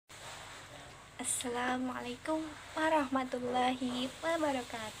Assalamualaikum warahmatullahi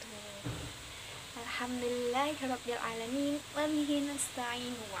wabarakatuh. Alhamdulillahirabbil alamin wa bihi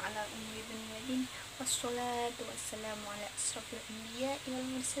nasta'inu ala umuri dunya waddin wassalatu wassalamu ala asrofil anbiya'i wal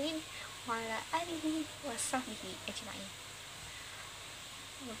mursalin wa ala alihi wa sahbihi ajma'in.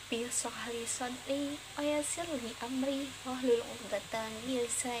 Rabbi shrah li sadri wa yassir li amri wahlul 'uqdatam min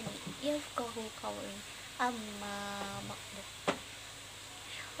lisani yafqahu qawli. Amma ba'du.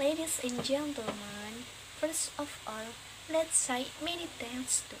 Ladies and gentlemen, first of all, let's say many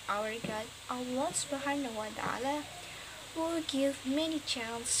thanks to our God, Allah Subhanahu wa Ta'ala, who give many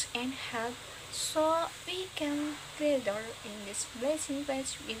chances and help so we can gather in this blessing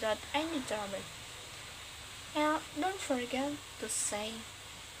place without any trouble. And don't forget to say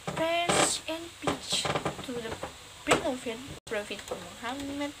praise and peace to the beloved Prophet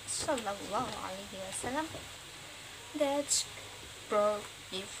Muhammad Sallallahu Alaihi Wasallam that brought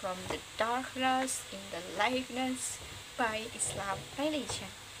you from the darkness in the lightness by Islam religion.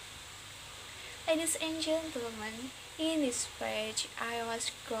 Ladies and gentlemen, in this page I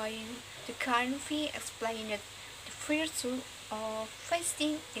was going to currently explain the virtue of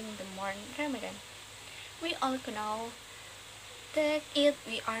fasting in the month Ramadan. We all know that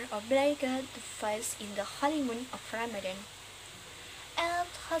we are obliged to fast in the holy month of Ramadan, and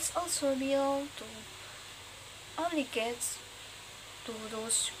has also been to obligates to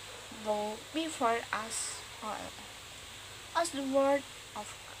those who before us all. As the word of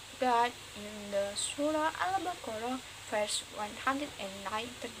God in the surah Al-Baqarah verse 193.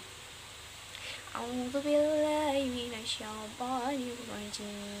 A'udzu billahi minasyaitonir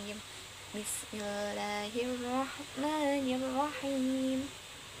rajim. Bismillahirrahmanirrahim.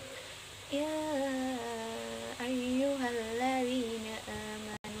 Ya ayyuhalladzina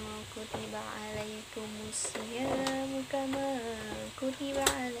amanu kutiba alaikumusyamu kama kutiba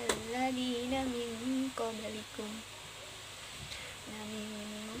alal ladzina min qablikum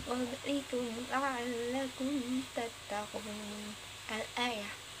la'allakum tattaqun.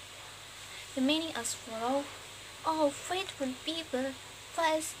 Al-ayah. The meaning as follows: all faithful people,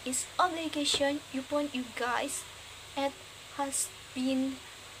 fast is obligation upon you guys. It has been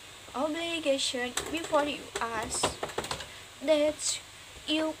obligation before you ask that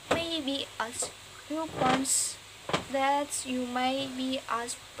you may be as coupons, that you may be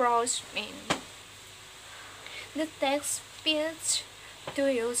as proud men. The text speaks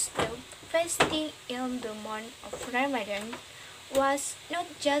to use the fasting in the month of Ramadan was not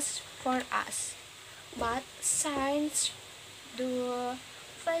just for us, but since the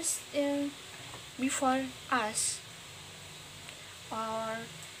fasting before us, or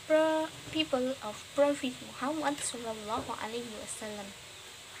people of Prophet Muhammad Sallallahu Alaihi Wasallam.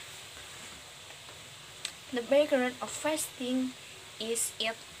 The background of fasting is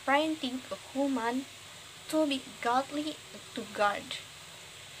it parenting a human to be godly to God.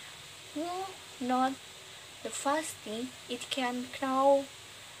 Who not the fasting, it can know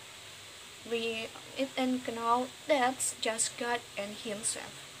that's just God and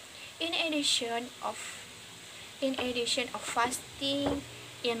Himself. In addition of fasting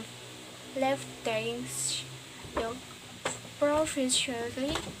in left things the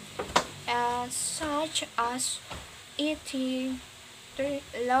professionally such as eating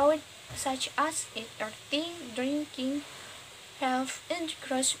loud, such as eating, drinking, have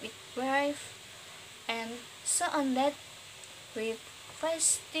intercourse with wife, and so on, that with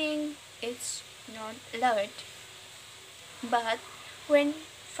fasting it's not allowed. But when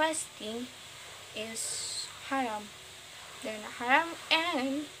fasting is haram, then haram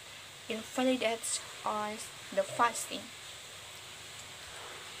and invalidates on the fasting.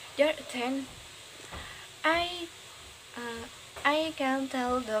 Then I can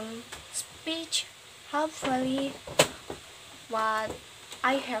tell them speech hopefully what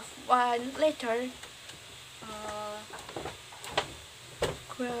I have one letter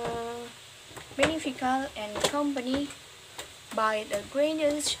beneficial and company by the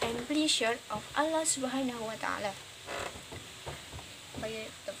grace and pleasure of Allah Subhanahu wa Ta'ala.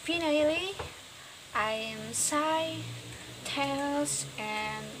 Finally, I am shy, thanks,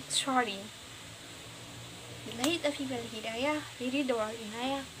 and sorry. Billahi taufiq wal hidayah, ridho wal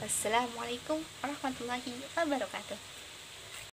inayah. Wassalamualaikum warahmatullahi wabarakatuh.